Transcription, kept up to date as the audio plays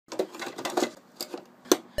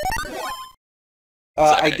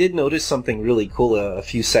I did notice something really cool a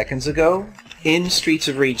few seconds ago. In Streets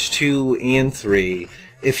of Rage 2 and 3,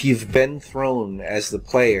 if you've been thrown as the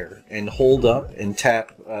player and hold up and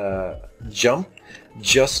tap jump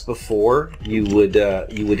just before you would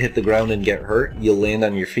hit the ground and get hurt, you'll land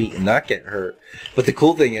on your feet and not get hurt. But the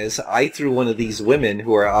cool thing is, I threw one of these women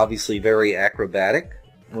who are obviously very acrobatic,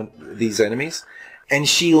 these enemies, and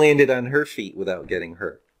she landed on her feet without getting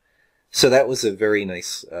hurt. So that was a very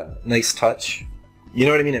nice touch. You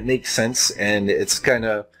know what I mean? It makes sense, and it's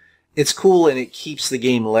cool, and it keeps the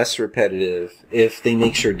game less repetitive if they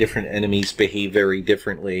make sure different enemies behave very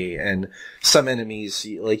differently. And some enemies,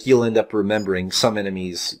 like, you'll end up remembering some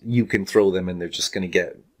enemies, you can throw them and they're just going to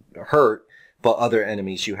get hurt, but other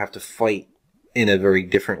enemies you have to fight in a very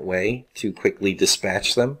different way to quickly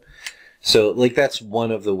dispatch them. So, like, that's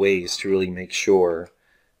one of the ways to really make sure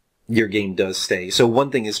your game does stay. So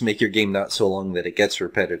one thing is make your game not so long that it gets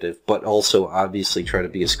repetitive, but also obviously try to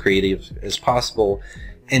be as creative as possible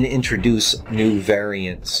and introduce new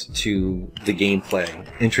variants to the gameplay.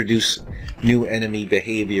 Introduce new enemy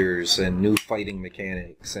behaviors and new fighting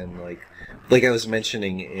mechanics, and like I was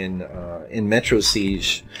mentioning in Metro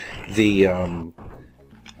Siege, you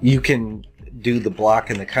can do the block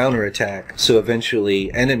and the counterattack, so eventually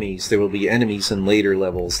there will be enemies in later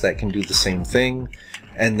levels that can do the same thing,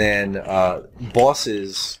 and then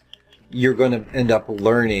bosses, you're going to end up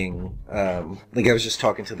learning, like I was just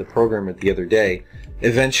talking to the programmer the other day,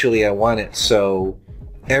 eventually I want it so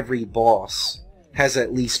every boss has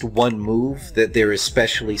at least one move that they're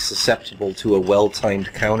especially susceptible to a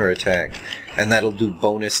well-timed counterattack, and that'll do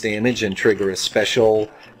bonus damage and trigger a special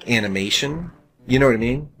animation. You know what I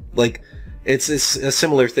mean? Like, it's a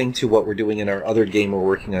similar thing to what we're doing in our other game we're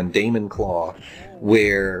working on, Damon Claw,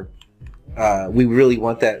 where we really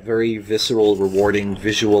want that very visceral, rewarding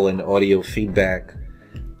visual and audio feedback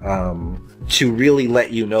to really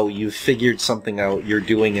let you know you've figured something out, you're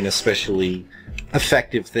doing an especially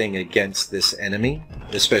effective thing against this enemy,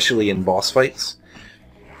 especially in boss fights.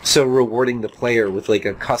 So rewarding the player with like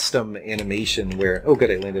a custom animation where, oh good,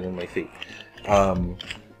 I landed on my feet.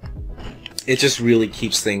 It just really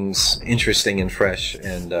keeps things interesting and fresh,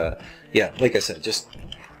 and yeah, like I said, just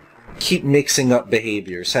keep mixing up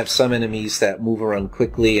behaviors. Have some enemies that move around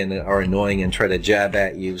quickly and are annoying and try to jab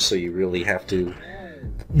at you, so you really have to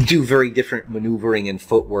do very different maneuvering and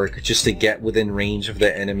footwork just to get within range of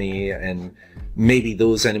the enemy, and maybe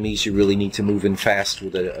those enemies you really need to move in fast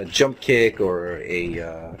with a jump kick or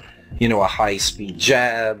a high-speed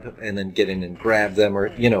jab, and then get in and grab them,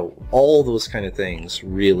 or, all those kind of things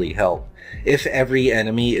really help. If every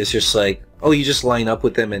enemy is just like, oh, you just line up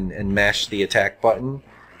with them and mash the attack button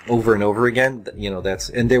over and over again,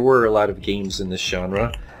 and there were a lot of games in this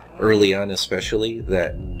genre, early on especially,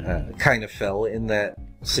 that kind of fell in that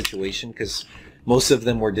situation, because most of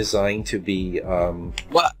them were designed to be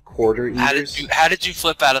quarter eaters. How did you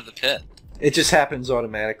flip out of the pit? It just happens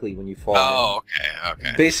automatically when you fall. Oh,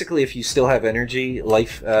 okay. Basically, if you still have energy,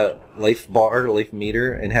 life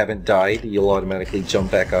meter, and haven't died, you'll automatically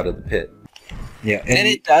jump back out of the pit. Yeah, and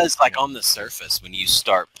it does, like, on the surface, when you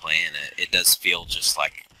start playing it, it does feel just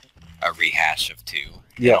like a rehash of 2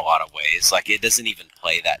 in a lot of ways. Like, it doesn't even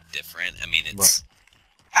play that different. I mean, it's...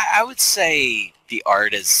 Right. I would say the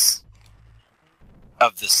art is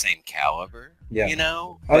of the same caliber, I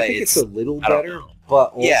think it's a little better.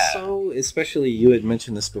 But also, especially, you had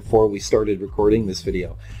mentioned this before we started recording this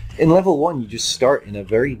video, in level 1 you just start in a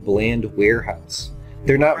very bland warehouse.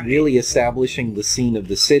 They're not really establishing the scene of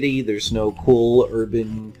the city. There's no cool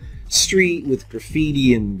urban street with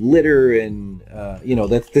graffiti and litter, and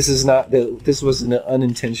this was an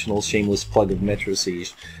unintentional shameless plug of Metro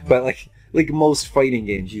Siege. But like most fighting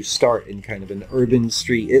games, you start in kind of an urban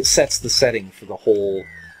street. It sets the setting for the whole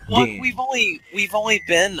game. We've only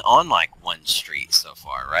been on like one street so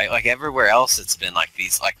far, right? Like everywhere else, it's been like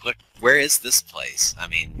these. Like, look, where is this place? I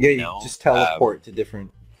mean, you just teleport to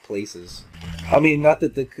different places. I mean, not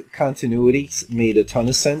that the continuity made a ton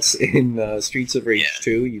of sense in Streets of Rage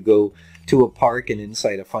 2. You go to a park and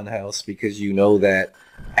inside a funhouse because you know that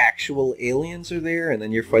actual aliens are there, and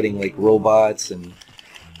then you're fighting like robots and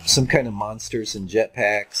some kind of monsters and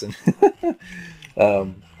jetpacks and.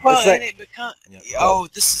 Is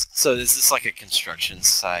this like a construction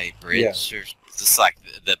site bridge, or is this like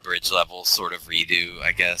the bridge level sort of redo?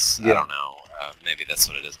 I guess I don't know. Maybe that's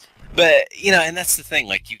what it is. But and that's the thing.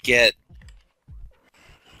 Like, you get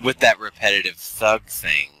with that repetitive thug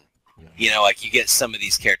thing. Like, you get some of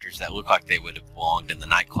these characters that look like they would have belonged in the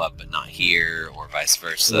nightclub, but not here, or vice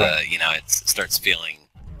versa. Right. It starts feeling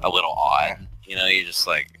a little odd. You're just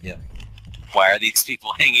like, why are these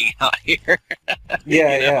people hanging out here?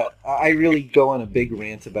 Yeah, yeah. I really go on a big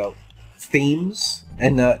rant about themes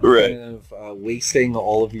and not Right. kind of wasting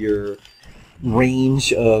all of your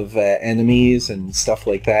range of enemies and stuff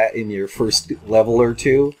like that in your first level or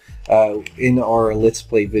two. In our Let's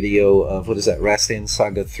Play video of, what is that, Rastan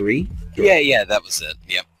Saga 3? Yeah, that was it.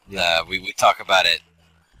 Yep. Yeah. We talk about it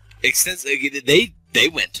extensively. They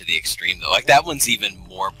went to the extreme, though. Like, that one's even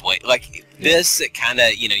more blatant. Like, this, it kind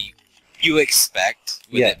of, you expect,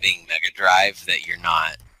 with it being Mega Drive, that you're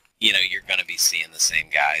not, you're going to be seeing the same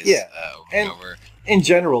guys over and over. In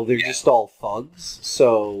general, they're just all thugs,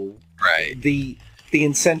 so right. The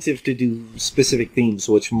incentive to do specific themes,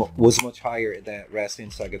 which was much higher in that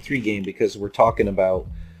Rastan Saga 3 game, because we're talking about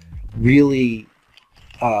really,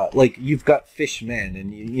 like, you've got fish men,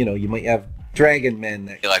 and you might have dragon men.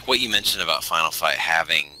 That like what you mentioned about Final Fight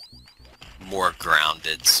having more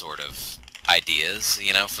grounded sort of ideas,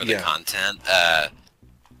 for the content.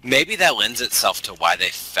 Maybe that lends itself to why they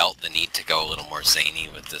felt the need to go a little more zany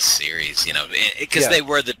with this series, because they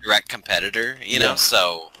were the direct competitor,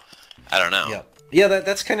 so I don't know. Yeah,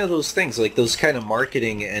 that's kind of those things, like those kind of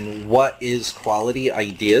marketing and what is quality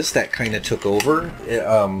ideas that kind of took over,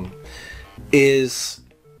 is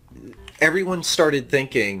everyone started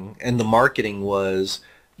thinking, and the marketing was,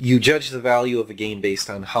 you judge the value of a game based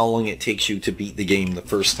on how long it takes you to beat the game the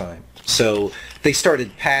first time. So they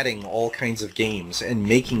started padding all kinds of games and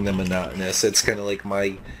making them monotonous. It's kind of like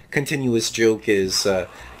my continuous joke is,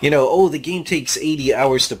 the game takes 80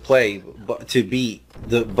 hours to play, but to beat,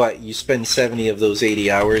 but you spend 70 of those 80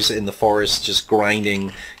 hours in the forest just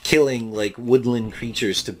grinding, killing like woodland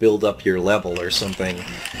creatures to build up your level or something.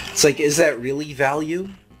 It's like, is that really value?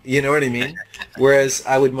 You know what I mean? Whereas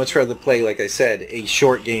I would much rather play, like I said, a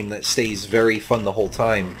short game that stays very fun the whole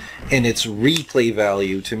time, and its replay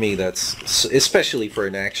value, to me, that's, especially for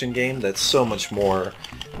an action game, that's so much more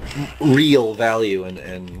real value,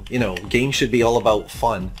 and games should be all about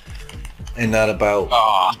fun, and not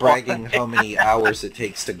about bragging how many hours it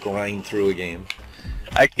takes to grind through a game.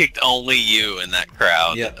 I kicked only you in that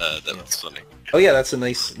crowd. Yeah. That was funny. Oh yeah, that's a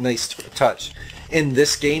nice touch. In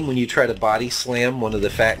this game, when you try to body slam one of the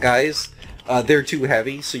fat guys, they're too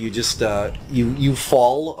heavy, so you just you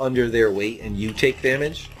fall under their weight and you take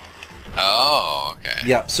damage. Oh, okay.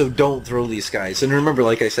 Yeah, so don't throw these guys. And remember,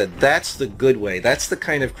 like I said, that's the good way. That's the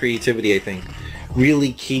kind of creativity I think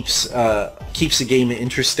really keeps the game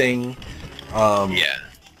interesting. Yeah.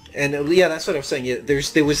 And that's what I'm saying.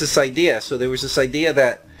 There was this idea. So there was this idea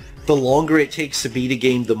that the longer it takes to beat a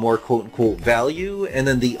game, the more quote-unquote value. And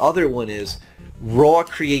then the other one is raw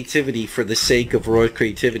creativity for the sake of raw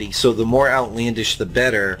creativity. So the more outlandish, the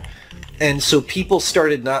better. And so people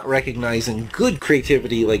started not recognizing good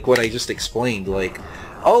creativity, like what I just explained. Like,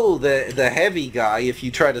 oh, the heavy guy, if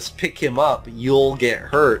you try to pick him up, you'll get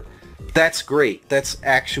hurt. That's great. That's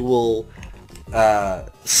actual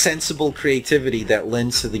sensible creativity that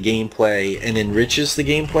lends to the gameplay and enriches the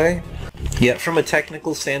gameplay. Yeah, from a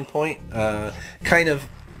technical standpoint, kind of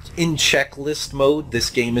in checklist mode, this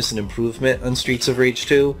game is an improvement on Streets of Rage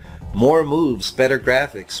 2. More moves, better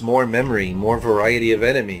graphics, more memory, more variety of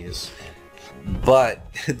enemies. But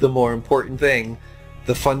the more important thing,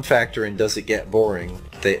 the fun factor and does it get boring,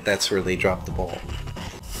 that's where they drop the ball.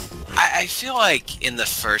 I feel like in the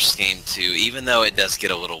first game too, even though it does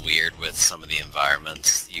get a little weird with some of the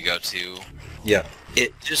environments you go to, yeah,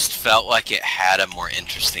 it just felt like it had a more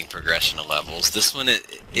interesting progression of levels. This one,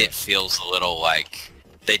 it feels a little like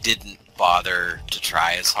they didn't bother to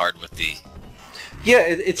try as hard with the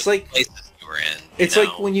it's like places you were in. It's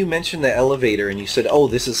like when you mentioned the elevator and you said, oh,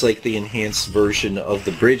 this is like the enhanced version of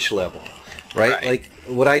the bridge level, right? Like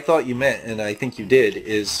what I thought you meant, and I think you did,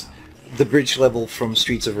 is the bridge level from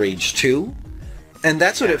Streets of Rage 2. And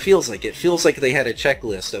that's what it feels like. It feels like they had a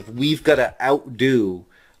checklist of, we've got to outdo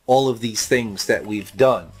all of these things that we've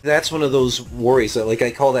done. That's one of those worries that, like,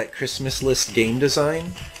 I call that Christmas list game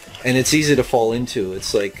design, and it's easy to fall into.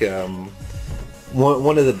 It's like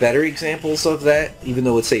one of the better examples of that, even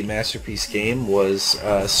though it's a masterpiece game, was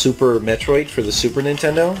Super Metroid for the Super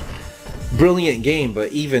Nintendo. Brilliant game,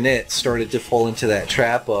 but even it started to fall into that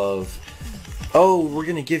trap of, oh, we're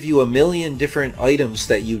going to give you 1 million different items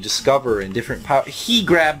that you discover and different power.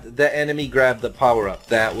 The enemy grabbed the power-up.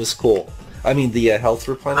 That was cool. I mean, the health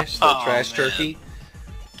replenish, the trash turkey.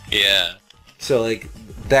 Yeah. So, like,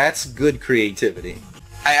 that's good creativity.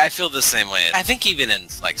 I feel the same way. I think even in,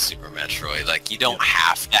 like, Super Metroid, like, you don't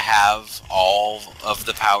have to have all of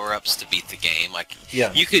the power-ups to beat the game. Like,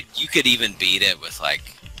 you could even beat it with, like,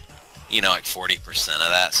 like 40% of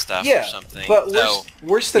that stuff or something. But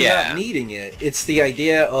worse than not needing it, it's the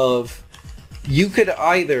idea of you could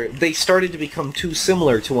either, they started to become too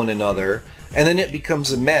similar to one another, and then it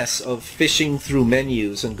becomes a mess of fishing through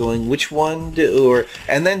menus and going which one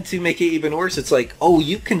and then to make it even worse, it's like, oh,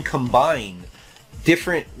 you can combine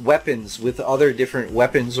different weapons with other different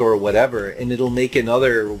weapons or whatever, and it'll make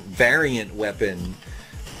another variant weapon.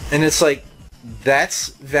 And it's like, that's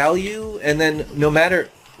value, and then no matter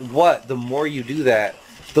what, the more you do that,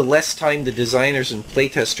 the less time the designers and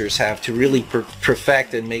playtesters have to really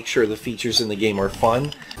perfect and make sure the features in the game are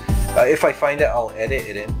fun. If I find it, I'll edit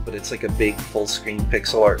it in, but it's like a big full-screen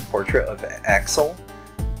pixel art portrait of Axel,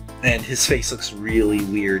 and his face looks really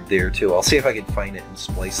weird there too. I'll see if I can find it and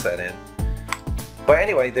splice that in. But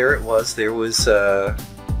anyway, there it was. There was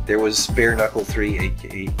Bare Knuckle 3,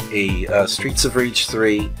 aka Streets of Rage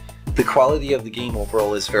 3. The quality of the game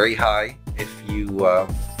overall is very high.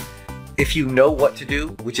 If you know what to do,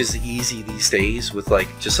 which is easy these days with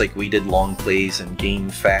just like we did long plays and game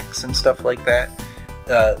facts and stuff like that,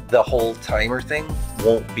 the whole timer thing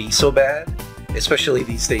won't be so bad, especially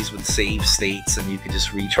these days with save states and you can just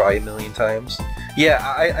retry a million times.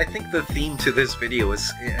 Yeah, I think the theme to this video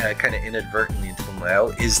is kind of inadvertently until now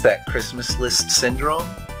is that Christmas list syndrome.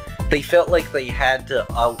 They felt like they had to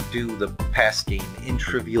outdo the past game in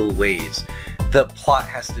trivial ways. The plot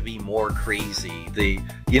has to be more crazy.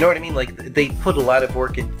 You know what I mean? Like, they put a lot of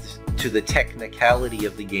work into the technicality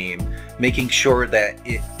of the game, making sure that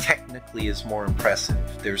it technically is more impressive.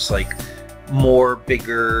 There's like more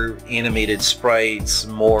bigger animated sprites,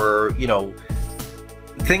 more, you know,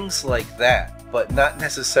 things like that, but not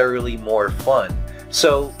necessarily more fun.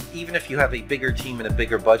 So even if you have a bigger team and a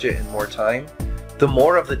bigger budget and more time, the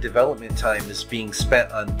more of the development time is being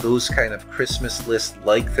spent on those kind of Christmas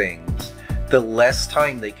list-like things, the less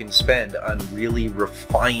time they can spend on really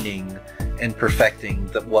refining and perfecting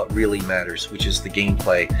what really matters, which is the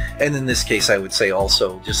gameplay. And in this case, I would say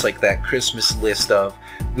also, just like that Christmas list of,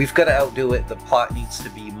 we've got to outdo it, the plot needs to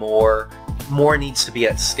be more needs to be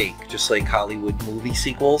at stake, just like Hollywood movie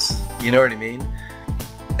sequels, you know what I mean?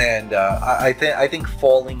 And I think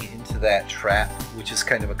falling into that trap, which is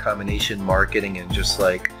kind of a combination marketing and just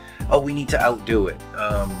like, oh, we need to outdo it,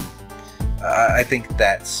 I think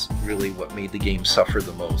that's really what made the game suffer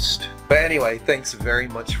the most. But anyway, thanks very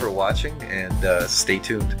much for watching, and stay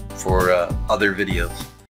tuned for other videos.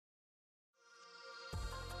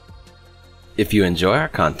 If you enjoy our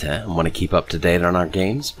content and want to keep up to date on our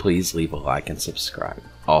games, please leave a like and subscribe.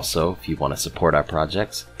 Also, if you want to support our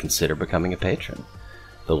projects, consider becoming a patron.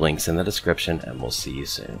 The link's in the description, and we'll see you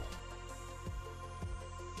soon.